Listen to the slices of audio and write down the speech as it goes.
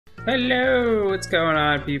Hello, what's going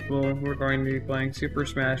on, people? We're going to be playing Super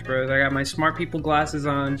Smash Bros. I got my smart people glasses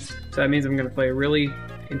on, so that means I'm going to play a really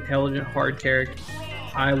intelligent, hard character.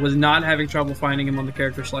 I was not having trouble finding him on the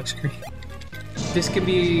character select screen. This could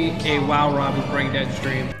be a WoW Rob is Brain Dead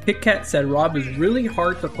stream. KitKat said Rob is really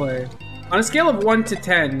hard to play. On a scale of 1 to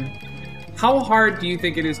 10, how hard do you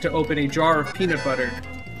think it is to open a jar of peanut butter?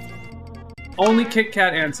 Only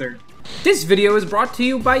KitKat answered. This video is brought to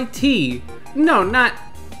you by T. No, not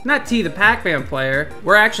T the Pac-Man player.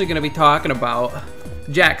 We're actually going to be talking about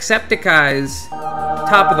Jacksepticeye's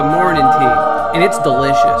top of the morning tea, and it's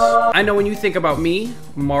delicious. I know when you think about me,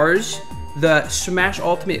 Mars, the Smash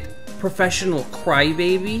Ultimate professional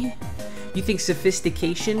crybaby, you think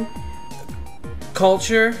sophistication,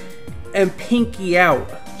 culture, and pinky out.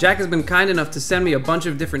 Jack has been kind enough to send me a bunch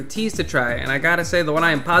of different teas to try, and I gotta say the one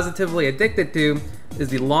I am positively addicted to is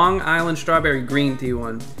the Long Island Strawberry Green Tea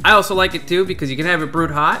one. I also like it too because you can have it brewed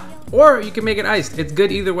hot, or you can make it iced. It's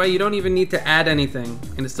good either way. You don't even need to add anything,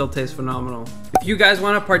 and it still tastes phenomenal. If you guys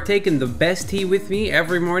want to partake in the best tea with me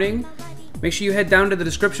every morning, make sure you head down to the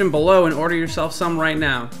description below and order yourself some right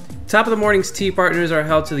now. Top of the Morning's tea partners are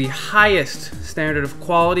held to the highest standard of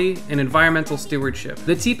quality and environmental stewardship.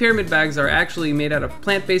 The tea pyramid bags are actually made out of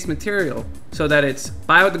plant-based material so that it's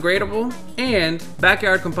biodegradable and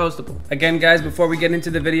backyard compostable. Again, guys, before we get into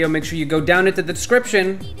the video, make sure you go down into the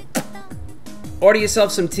description, order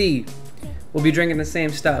yourself some tea. We'll be drinking the same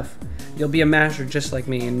stuff. You'll be a master just like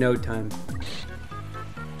me in no time.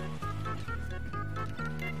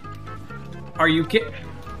 Are you kidding?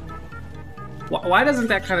 Why doesn't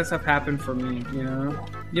that kind of stuff happen for me, you know?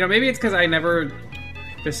 Maybe it's because I never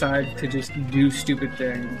decide to just do stupid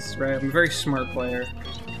things, right? I'm a very smart player.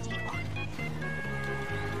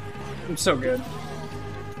 I'm so good.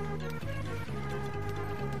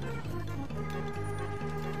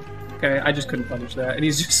 Okay, I just couldn't punish that, and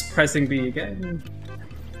he's just pressing B again.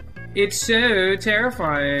 It's so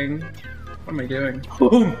terrifying. What am I doing?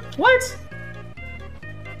 Boom! What?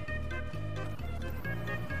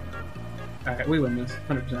 Alright, we win this,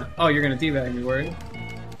 100%. Oh, you're gonna teabag me, were you?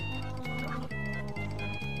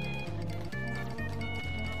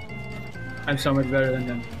 I'm so much better than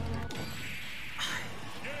him.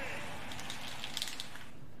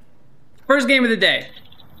 First game of the day.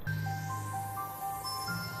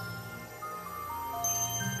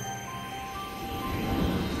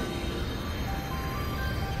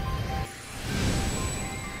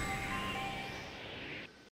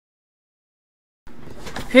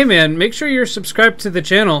 Hey man, make sure you're subscribed to the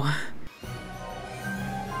channel.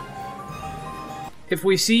 If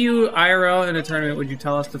we see you IRL in a tournament, would you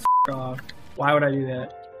tell us to f off? Why would I do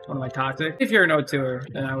that? What am I, toxic? If you're an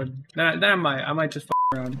O2er, then I would. Then I might just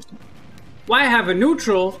f around. Why have a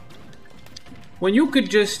neutral when you could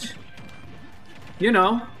just, you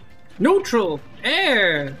know, neutral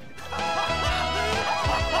air?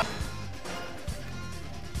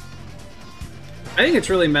 I think it's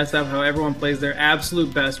really messed up how everyone plays their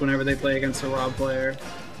absolute best whenever they play against a Rob player.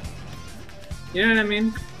 You know what I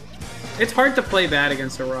mean? It's hard to play bad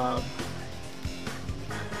against a Rob.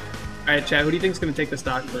 Alright, Chad, who do you think is going to take the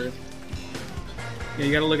stock first? Yeah,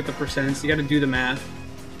 you gotta look at the percents. You gotta do the math.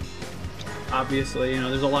 Obviously,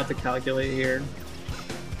 there's a lot to calculate here.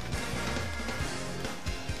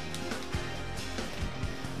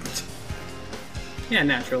 Yeah,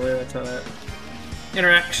 naturally, that's how that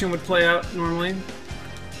interaction would play out normally.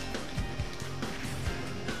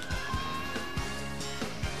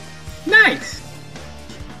 Nice!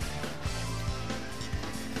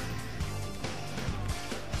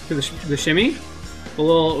 The shimmy? A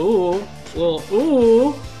little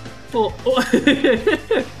ooh.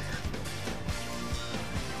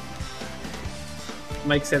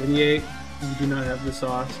 Mike 78, you do not have the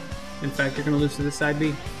sauce. In fact, you're gonna lose to the side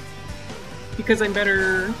B. Because I'm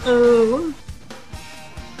better. Oh.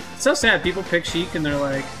 It's so sad, people pick Sheik and they're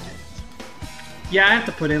like, yeah, I have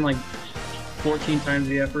to put in like 14 times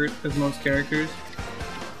the effort as most characters.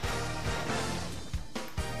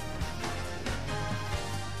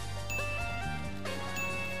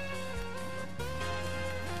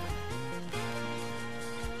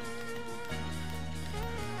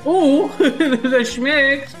 Ooh, the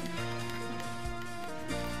schmicks!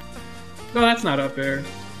 No, that's not up there.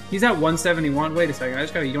 He's at 171. Wait a second, I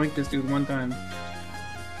just gotta yoink this dude one time.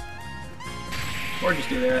 Or just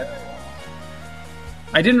do that.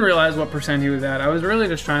 I didn't realize what percent he was at. I was really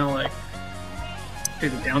just trying to like do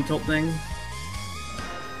the down tilt thing.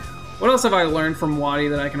 What else have I learned from WaDi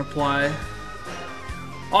that I can apply?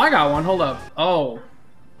 Oh, I got one. Hold up. Oh.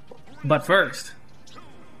 But first,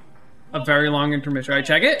 a very long intermission. All right,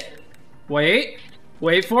 check it. Wait.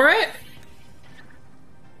 Wait for it.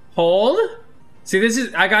 Hold. See, this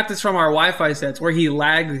is I got this from our Wi-Fi sets where he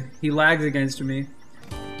lags against me.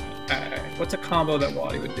 Alright, what's a combo that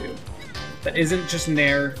WaDi would do that isn't just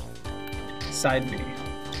Nair side B?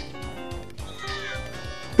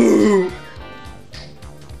 Boo!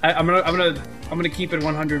 I'm gonna keep it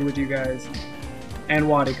 100 with you guys and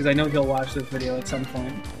WaDi because I know he'll watch this video at some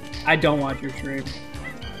point. I don't watch your stream.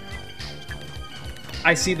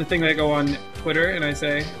 I see the thing that go on Twitter and I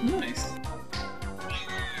say, nice.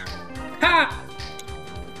 Ha!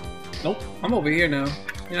 Nope, I'm over here now.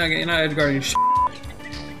 You're not edgeguarding shit.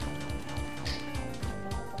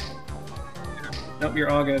 Nope, you're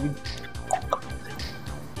all good.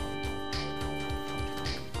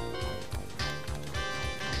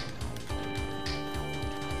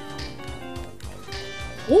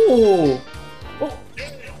 Ooh! Oh.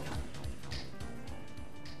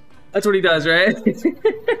 That's what he does, right?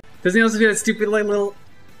 Doesn't he also do that stupid like little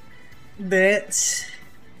bit?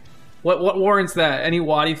 What warrants that? Any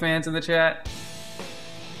WaDi fans in the chat?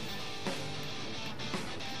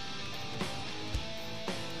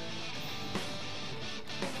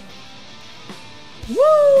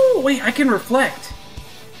 Woo! Wait, I can reflect.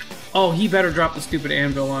 Oh, he better drop the stupid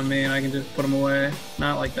anvil on me and I can just put him away.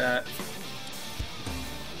 Not like that.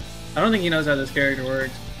 I don't think he knows how this character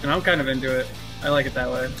works, and I'm kind of into it. I like it that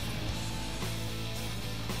way.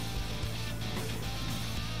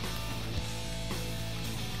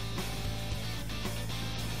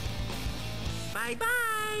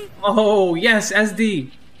 Bye-bye! Oh, yes,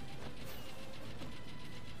 SD!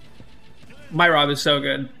 My Rob is so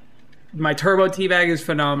good. My turbo teabag is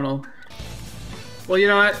phenomenal. Well, you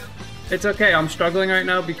know what? It's okay, I'm struggling right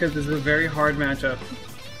now because this is a very hard matchup.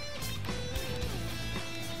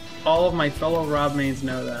 All of my fellow Rob mains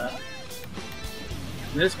know that.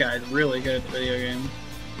 This guy's really good at the video game.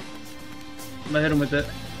 I'm gonna hit him with it.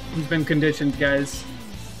 He's been conditioned, guys.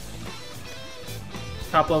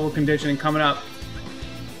 Top level conditioning coming up.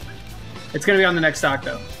 It's gonna be on the next stock,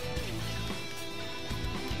 though.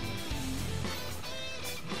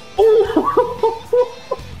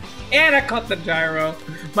 And I caught the gyro.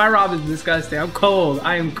 My Rob is disgusting. I'm cold.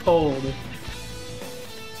 I am cold.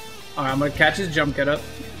 Alright, I'm gonna catch his jump get up.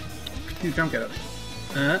 His jump get up.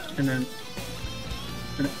 And then.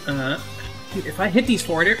 Dude, if I hit these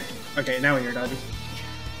forward. Okay, now we hear dodges.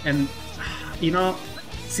 And, you know,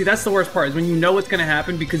 see, that's the worst part is when you know what's gonna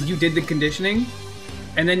happen because you did the conditioning,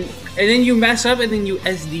 and then you mess up and then you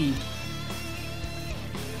SD.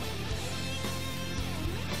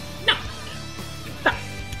 No.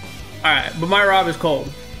 Alright, but my Rob is cold.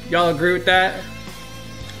 Y'all agree with that?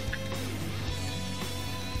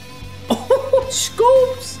 Oh,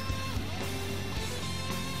 scoops!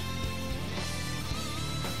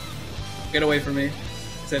 Get away from me. I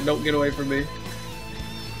said, don't get away from me.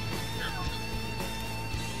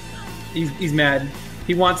 He's mad.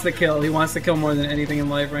 He wants the kill. He wants to kill more than anything in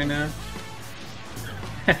life right now.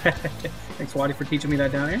 Thanks, WaDi, for teaching me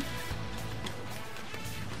that down here.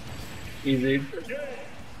 Easy.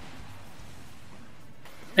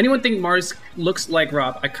 Anyone think Mars looks like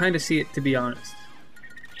Rob? I kind of see it, to be honest.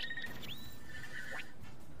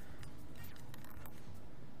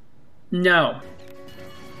 No.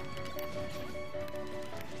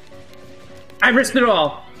 I risked it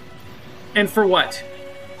all. And for what?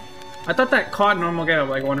 I thought that caught normal get up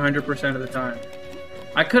like 100% of the time.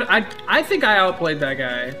 I think I outplayed that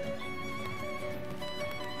guy.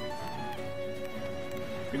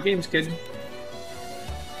 Good games, kid.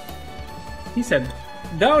 He said,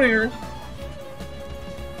 down here.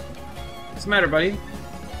 What's the matter, buddy?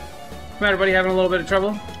 What's the matter, buddy? Having a little bit of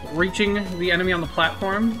trouble? Reaching the enemy on the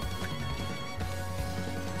platform?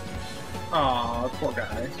 Aw, poor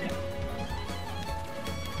guy.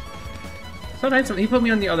 So nice. He put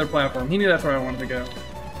me on the other platform. He knew that's where I wanted to go.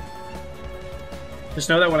 Just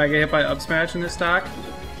know that when I get hit by up smash in this stock,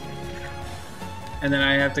 and then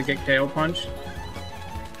I have to get KO punch,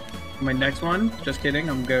 my next one, just kidding,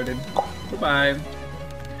 I'm goated. Goodbye.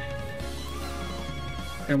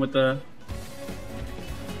 And with the...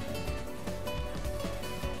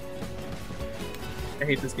 I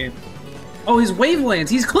hate this game. Oh, his wavelengths!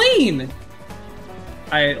 He's clean!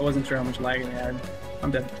 I wasn't sure how much lag he had.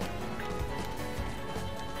 I'm dead.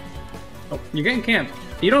 Oh, you're getting camped.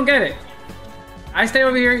 You don't get it. I stay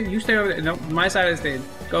over here, you stay over there. No, my side I stayed.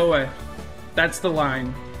 Go away. That's the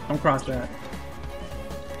line. Don't cross that.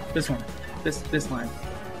 This one. This line.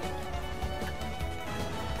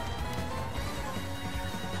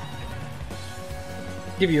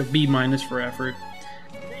 Give you a B- for effort.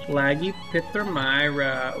 Laggy Pither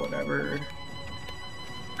Myra, whatever.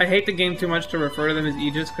 I hate the game too much to refer to them as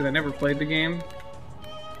Aegis because I never played the game.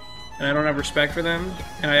 and I don't have respect for them,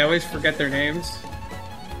 and I always forget their names.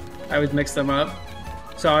 I always mix them up.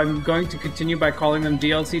 So I'm going to continue by calling them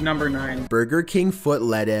DLC number 9. Burger King foot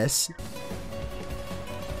lettuce.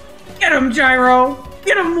 Get him, Gyro!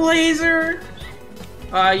 Get him, Laser!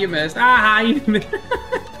 You missed. Ah, you missed.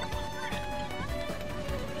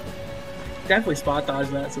 Definitely spot dodge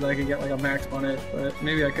that so that I could get like a max on it, but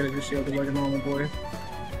maybe I could have just shielded like a normal boy.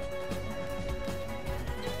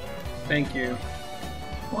 Thank you.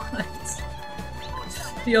 What?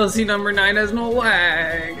 DLC number 9 has no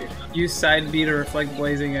lag. Use side B to reflect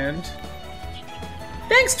blazing end.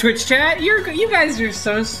 Thanks, Twitch chat. You guys are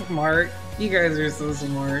so smart. You guys are so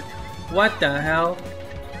smart. What the hell?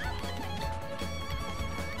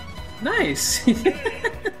 Nice.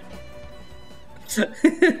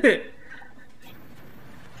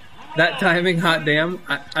 That timing, hot damn.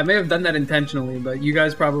 I may have done that intentionally, but you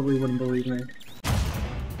guys probably wouldn't believe me.